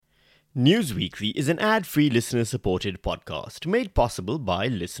News Weekly is an ad-free listener-supported podcast made possible by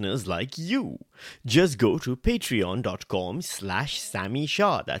listeners like you. Just go to patreon.com/Sammy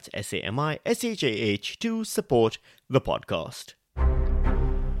Shah, that's SAMISHAH, to support the podcast.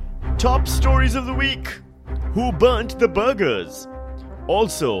 Top stories of the week. Who burnt the burgers?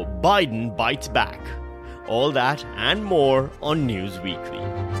 Also, Biden bites back. All that and more on News Weekly.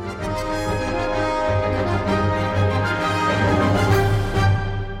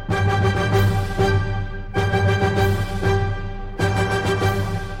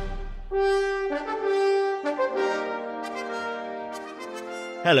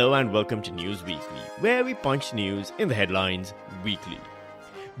 Hello and welcome to News Weekly, where we punch news in the headlines weekly.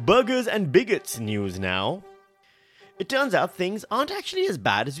 Burgers and bigots news now. It turns out things aren't actually as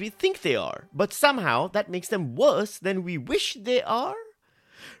bad as we think they are, but somehow that makes them worse than we wish they are.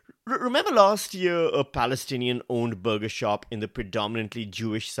 Remember last year a Palestinian-owned burger shop in the predominantly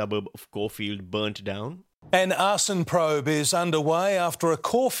Jewish suburb of Caulfield burnt down? An arson probe is underway after a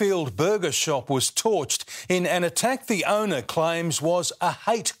Caulfield burger shop was torched in an attack the owner claims was a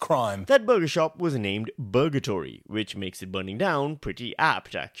hate crime. That burger shop was named Burgatory, which makes it burning down pretty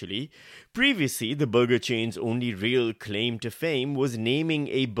apt, actually. Previously, the burger chain's only real claim to fame was naming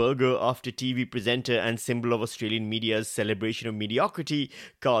a burger after TV presenter and symbol of Australian media's celebration of mediocrity,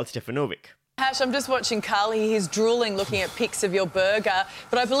 Carl Stefanovic. Hash, I'm just watching Carl here. He's drooling looking at pics of your burger,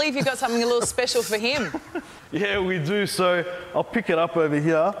 but I believe you've got something a little special for him. Yeah, we do. So I'll pick it up over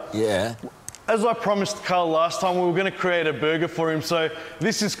here. Yeah. As I promised Carl last time, we were going to create a burger for him. So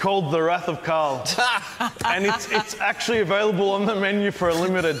this is called the Wrath of Carl. And it's actually available on the menu for a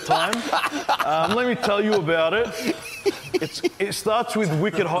limited time. Let me tell you about it. It starts with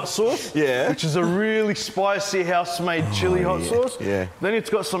wicked hot sauce, which is a really spicy house-made chili hot sauce. Yeah. Then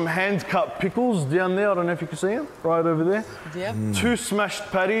it's got some hand-cut pickles down there. I don't know if you can see them, right over there. Yep. 2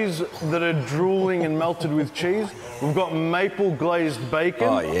 smashed patties that are drooling and melted with cheese. We've got maple glazed bacon.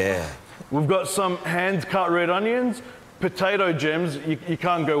 Oh, yeah. We've got some hand-cut red onions, potato gems. You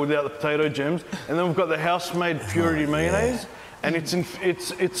can't go without the potato gems. And then we've got the house-made purity mayonnaise. And it's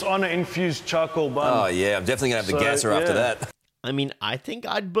on an infused charcoal bun. Oh, yeah. I'm definitely going to have the gasser after that. I mean, I think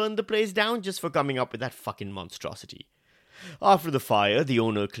I'd burn the place down just for coming up with that fucking monstrosity. After the fire, the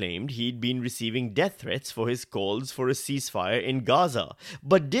owner claimed he'd been receiving death threats for his calls for a ceasefire in Gaza,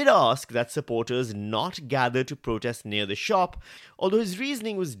 but did ask that supporters not gather to protest near the shop, although his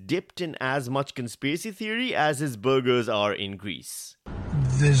reasoning was dipped in as much conspiracy theory as his burgers are in Greece.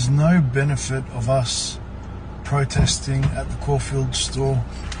 There's no benefit of us protesting at the Caulfield store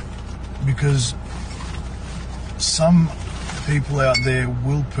because some people out there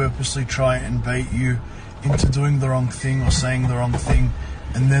will purposely try and bait you into doing the wrong thing or saying the wrong thing,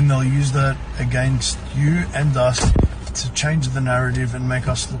 and then they'll use that against you and us to change the narrative and make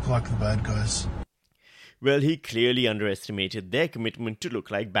us look like the bad guys. Well, he clearly underestimated their commitment to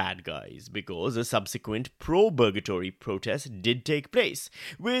look like bad guys, because a subsequent pro-Burgatory protest did take place,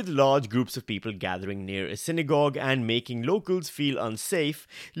 with large groups of people gathering near a synagogue and making locals feel unsafe,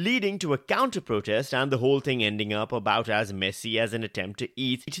 leading to a counter-protest and the whole thing ending up about as messy as an attempt to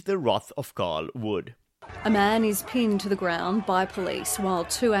eat the Wrath of Carl would. A man is pinned to the ground by police while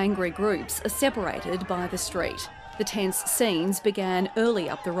 2 angry groups are separated by the street. The tense scenes began early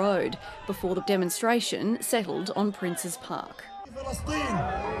up the road before the demonstration settled on Princes Park.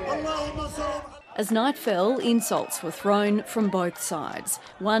 As night fell, insults were thrown from both sides,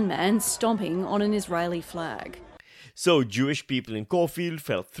 one man stomping on an Israeli flag. So Jewish people in Caulfield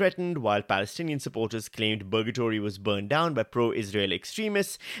felt threatened, while Palestinian supporters claimed Burgatory was burned down by pro-Israel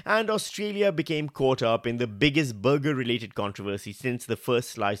extremists, and Australia became caught up in the biggest burger-related controversy since the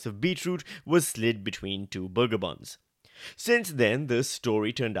first slice of beetroot was slid between 2 burger buns. Since then, the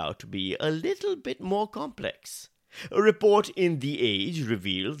story turned out to be a little bit more complex. A report in The Age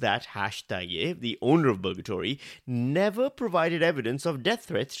revealed that Hash Tayyeh, the owner of Burgatory, never provided evidence of death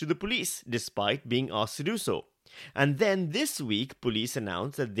threats to the police, despite being asked to do so. And then this week, police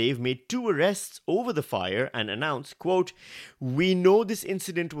announced that they've made 2 arrests over the fire and announced, quote, "We know this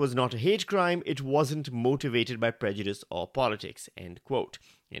incident was not a hate crime, it wasn't motivated by prejudice or politics," end quote.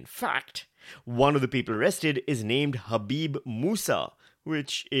 In fact, one of the people arrested is named Habib Musa,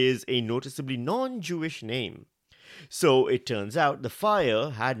 which is a noticeably non-Jewish name. So it turns out the fire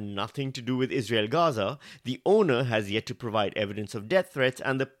had nothing to do with Israel-Gaza, the owner has yet to provide evidence of death threats,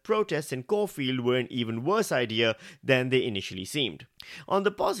 and the protests in Caulfield were an even worse idea than they initially seemed. On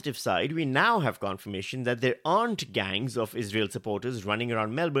the positive side, we now have confirmation that there aren't gangs of Israel supporters running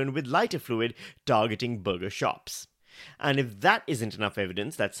around Melbourne with lighter fluid targeting burger shops. And if that isn't enough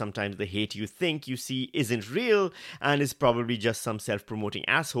evidence that sometimes the hate you think you see isn't real and is probably just some self-promoting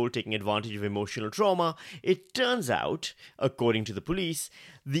asshole taking advantage of emotional trauma, it turns out, according to the police,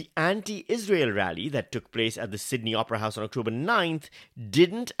 the anti-Israel rally that took place at the Sydney Opera House on October 9th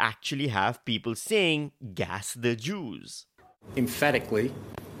didn't actually have people saying, "Gas the Jews." Emphatically,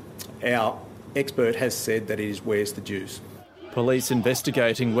 our expert has said that it is "Where's the Jews?" Police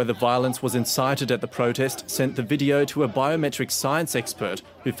investigating whether violence was incited at the protest sent the video to a biometric science expert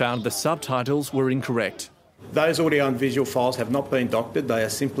who found the subtitles were incorrect. Those audio and visual files have not been doctored. They are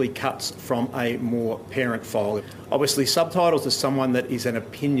simply cuts from a more parent file. Obviously, subtitles are someone that is an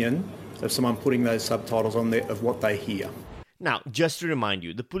opinion of someone putting those subtitles on there of what they hear. Now, just to remind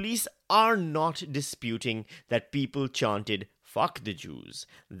you, the police are not disputing that people chanted "fuck the Jews."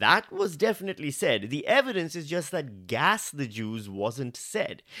 That was definitely said. The evidence is just that "gas the Jews" wasn't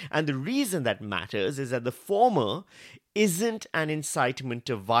said. And the reason that matters is that the former isn't an incitement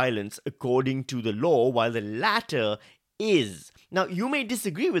to violence according to the law, while the latter is. Now, you may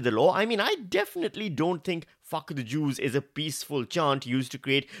disagree with the law. I mean, I definitely don't think "fuck the Jews" is a peaceful chant used to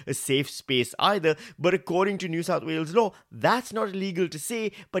create a safe space either, but according to New South Wales law, that's not illegal to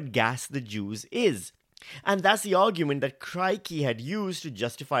say, but "gas the Jews" is. And that's the argument that Crikey had used to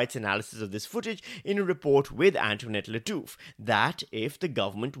justify its analysis of this footage in a report with Antoinette Lattouf, that if the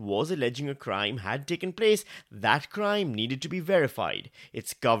government was alleging a crime had taken place, that crime needed to be verified.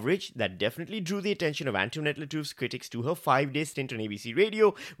 It's coverage that definitely drew the attention of Antoinette Lattouf's critics to her 5-day stint on ABC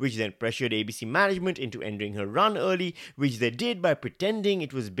Radio, which then pressured ABC management into ending her run early, which they did by pretending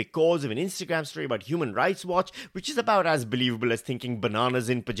it was because of an Instagram story about Human Rights Watch, which is about as believable as thinking Bananas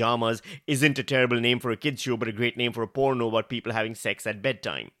in Pajamas isn't a terrible name for a kids show but a great name for a porno about people having sex at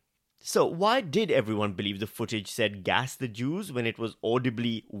bedtime. So why did everyone believe the footage said "gas the Jews" when it was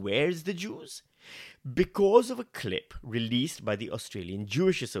audibly "where's the Jews"? Because of a clip released by the Australian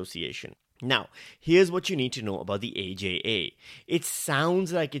Jewish Association. Now, here's what you need to know about the AJA. It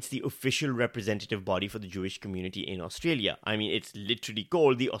sounds like it's the official representative body for the Jewish community in Australia. I mean, it's literally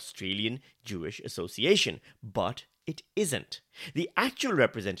called the Australian Jewish Association, but it isn't. The actual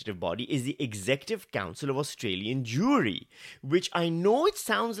representative body is the Executive Council of Australian Jewry, which I know it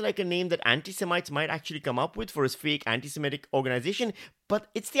sounds like a name that anti-Semites might actually come up with for a fake anti-Semitic organization,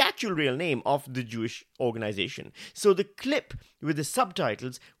 but it's the actual real name of the Jewish organization. So the clip with the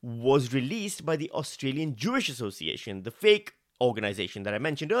subtitles was released by the Australian Jewish Association, the fake organization that I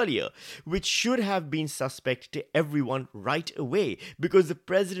mentioned earlier, which should have been suspect to everyone right away because the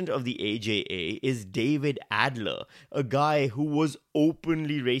president of the AJA is David Adler, a guy who was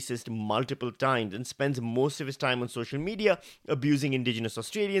openly racist multiple times and spends most of his time on social media abusing Indigenous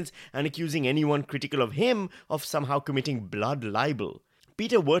Australians and accusing anyone critical of him of somehow committing blood libel.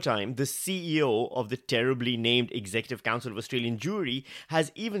 Peter Wertheim, the CEO of the terribly named Executive Council of Australian Jewry,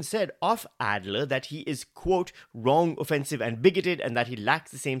 has even said of Adler that he is, quote, wrong, offensive and bigoted, and that he lacks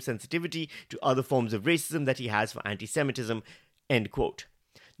the same sensitivity to other forms of racism that he has for anti-Semitism, end quote.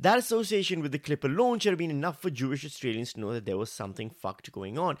 That association with the clip alone should have been enough for Jewish Australians to know that there was something fucked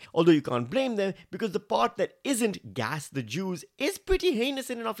going on. Although you can't blame them, because the part that isn't "gas the Jews" is pretty heinous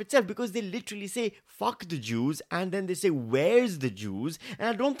in and of itself, because they literally say "fuck the Jews" and then they say "where's the Jews?" And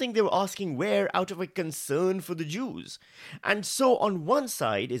I don't think they were asking where out of a concern for the Jews. And so on one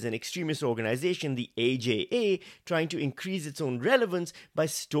side is an extremist organization, the AJA, trying to increase its own relevance by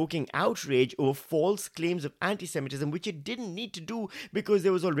stoking outrage over false claims of anti-Semitism, which it didn't need to do because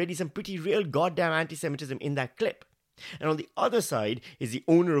there was already some pretty real goddamn anti-Semitism in that clip. And on the other side is the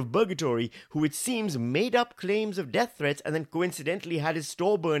owner of Burgatory, who it seems made up claims of death threats and then coincidentally had his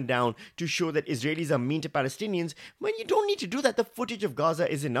store burned down to show that Israelis are mean to Palestinians, when you don't need to do that. The footage of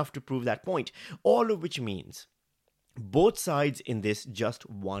Gaza is enough to prove that point. All of which means both sides in this just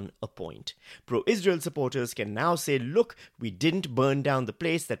won a point. Pro-Israel supporters can now say, look, we didn't burn down the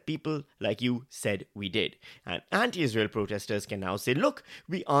place that people like you said we did. And anti-Israel protesters can now say, look,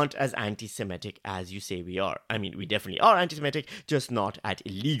 we aren't as anti-Semitic as you say we are. I mean, we definitely are anti-Semitic, just not at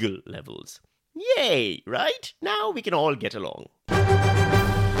illegal levels. Yay, right? Now we can all get along.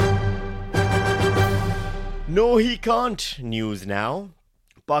 No, he can't. News now.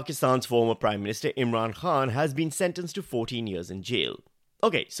 Pakistan's former Prime Minister Imran Khan has been sentenced to 14 years in jail.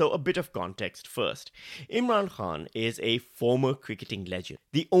 Okay, so a bit of context first. Imran Khan is a former cricketing legend,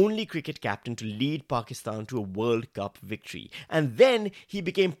 the only cricket captain to lead Pakistan to a World Cup victory, and then he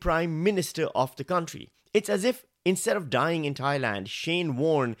became Prime Minister of the country. It's as if instead of dying in Thailand, Shane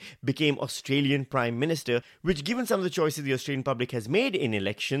Warne became Australian Prime Minister, which, given some of the choices the Australian public has made in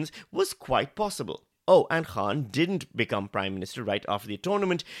elections, was quite possible. Oh, and Khan didn't become prime minister right after the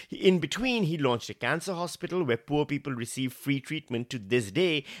tournament. In between, he launched a cancer hospital where poor people receive free treatment to this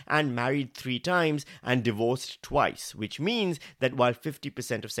day, and married 3 times and divorced twice, which means that while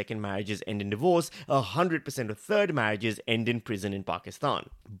 50% of second marriages end in divorce, 100% of third marriages end in prison in Pakistan.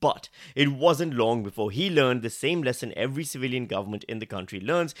 But it wasn't long before he learned the same lesson every civilian government in the country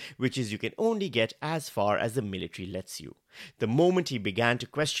learns, which is you can only get as far as the military lets you. The moment he began to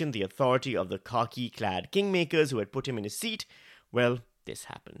question the authority of the khaki-clad kingmakers who had put him in his seat, well, this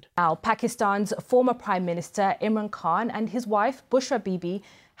happened. Now, Pakistan's former Prime Minister Imran Khan and his wife Bushra Bibi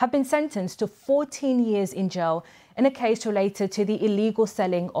have been sentenced to 14 years in jail in a case related to the illegal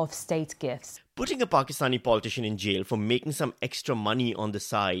selling of state gifts. Putting a Pakistani politician in jail for making some extra money on the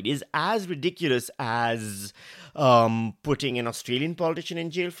side is as ridiculous as putting an Australian politician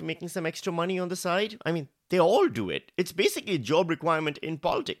in jail for making some extra money on the side. I mean, they all do it. It's basically a job requirement in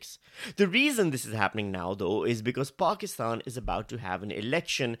politics. The reason this is happening now, though, is because Pakistan is about to have an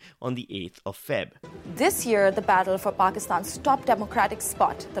election on the 8th of Feb. This year, the battle for Pakistan's top democratic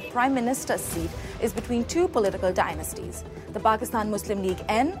spot, the Prime Minister's seat, is between 2 political dynasties, the Pakistan Muslim League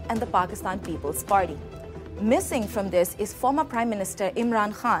N and the Pakistan People's Party. Missing from this is former Prime Minister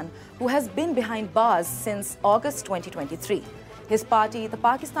Imran Khan, who has been behind bars since August 2023. His party, the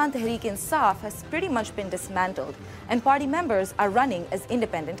Pakistan Tehreek-e-Insaf, has pretty much been dismantled, and party members are running as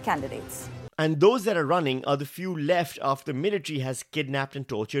independent candidates. And those that are running are the few left after the military has kidnapped and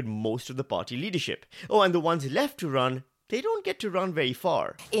tortured most of the party leadership. Oh, and the ones left to run, they don't get to run very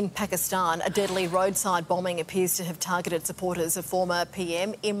far. In Pakistan, a deadly roadside bombing appears to have targeted supporters of former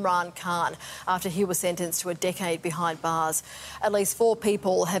PM Imran Khan after he was sentenced to a decade behind bars. At least 4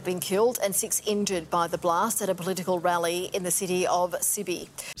 people have been killed and 6 injured by the blast at a political rally in the city of Sibi.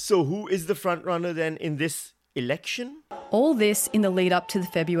 So who is the front runner then in this election? All this in the lead up to the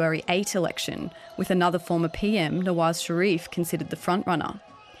February 8 election, with another former PM, Nawaz Sharif, considered the front runner.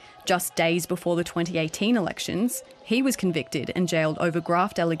 Just days before the 2018 elections, he was convicted and jailed over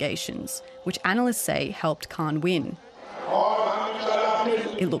graft allegations, which analysts say helped Khan win.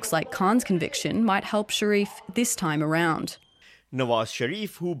 It looks like Khan's conviction might help Sharif this time around. Nawaz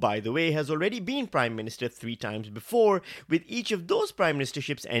Sharif, who, by the way, has already been Prime Minister 3 times before, with each of those Prime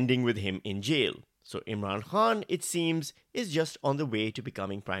Ministerships ending with him in jail. So Imran Khan, it seems, is just on the way to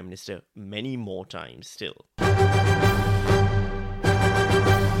becoming Prime Minister many more times still.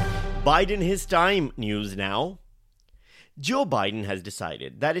 Biden his time news now. Joe Biden has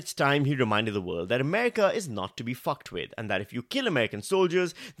decided that it's time he reminded the world that America is not to be fucked with, and that if you kill American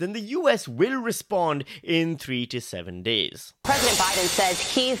soldiers, then the US will respond in 3 to 7 days. President Biden says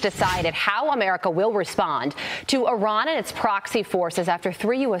he's decided how America will respond to Iran and its proxy forces after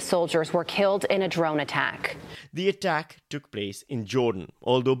 3 US soldiers were killed in a drone attack. The attack took place in Jordan,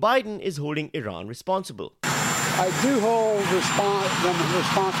 although Biden is holding Iran responsible. I do hold them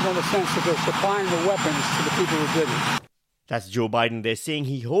responsible in the sense that they're supplying the weapons to the people who did it. That's Joe Biden there saying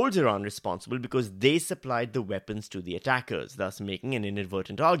he holds Iran responsible because they supplied the weapons to the attackers, thus making an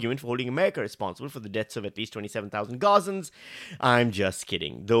inadvertent argument for holding America responsible for the deaths of at least 27,000 Gazans. I'm just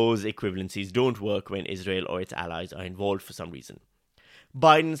kidding. Those equivalencies don't work when Israel or its allies are involved for some reason.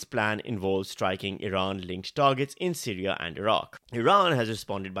 Biden's plan involves striking Iran-linked targets in Syria and Iraq. Iran has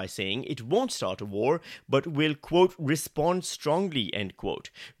responded by saying it won't start a war, but will, quote, respond strongly, end quote,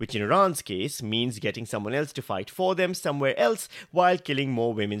 which in Iran's case means getting someone else to fight for them somewhere else while killing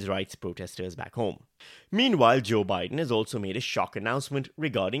more women's rights protesters back home. Meanwhile, Joe Biden has also made a shock announcement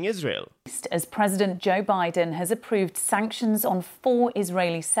regarding Israel. As President Joe Biden has approved sanctions on 4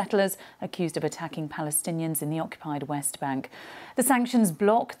 Israeli settlers accused of attacking Palestinians in the occupied West Bank. The sanctions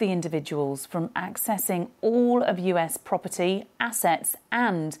block the individuals from accessing all of US property, assets,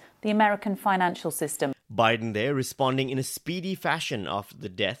 and the American financial system. Biden there responding in a speedy fashion after the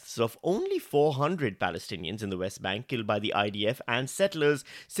deaths of only 400 Palestinians in the West Bank killed by the IDF and settlers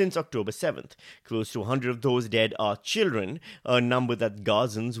since October 7th. Close to 100 of those dead are children, a number that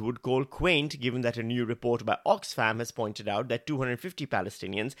Gazans would call quaint given that a new report by Oxfam has pointed out that 250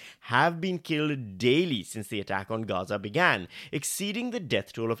 Palestinians have been killed daily since the attack on Gaza began, exceeding the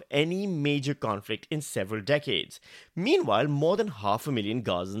death toll of any major conflict in several decades. Meanwhile, more than 500,000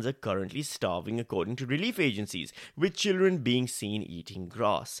 Gazans are currently starving according to relief agencies, with children being seen eating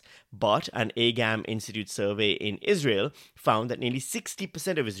grass. But an AGAM Institute survey in Israel found that nearly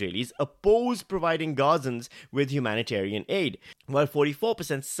 60% of Israelis oppose providing Gazans with humanitarian aid, while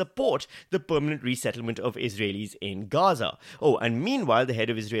 44% support the permanent resettlement of Israelis in Gaza. Oh, and meanwhile, the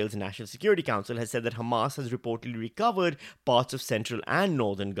head of Israel's National Security Council has said that Hamas has reportedly recovered parts of central and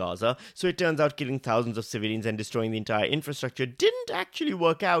northern Gaza, so it turns out killing thousands of civilians and destroying the entire infrastructure didn't actually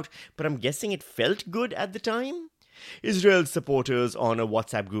work out out, but I'm guessing it felt good at the time. Israel's supporters on a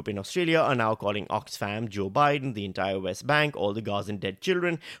WhatsApp group in Australia are now calling Oxfam, Joe Biden, the entire West Bank, all the Gazan dead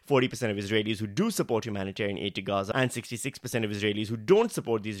children, 40% of Israelis who do support humanitarian aid to Gaza, and 66% of Israelis who don't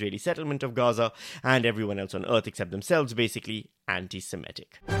support the Israeli settlement of Gaza, and everyone else on earth except themselves, basically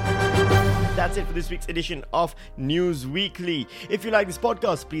anti-Semitic. That's it for this week's edition of News Weekly. If you like this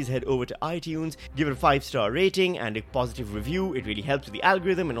podcast, please head over to iTunes, give it a 5-star rating and a positive review. It really helps with the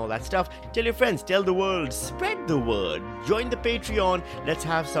algorithm and all that stuff. Tell your friends, tell the world, spread the word. Join the Patreon. Let's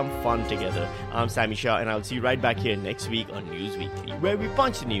have some fun together. I'm Sammy Shah, and I'll see you right back here next week on News Weekly, where we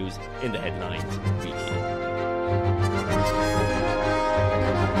punch the news in the headlines weekly.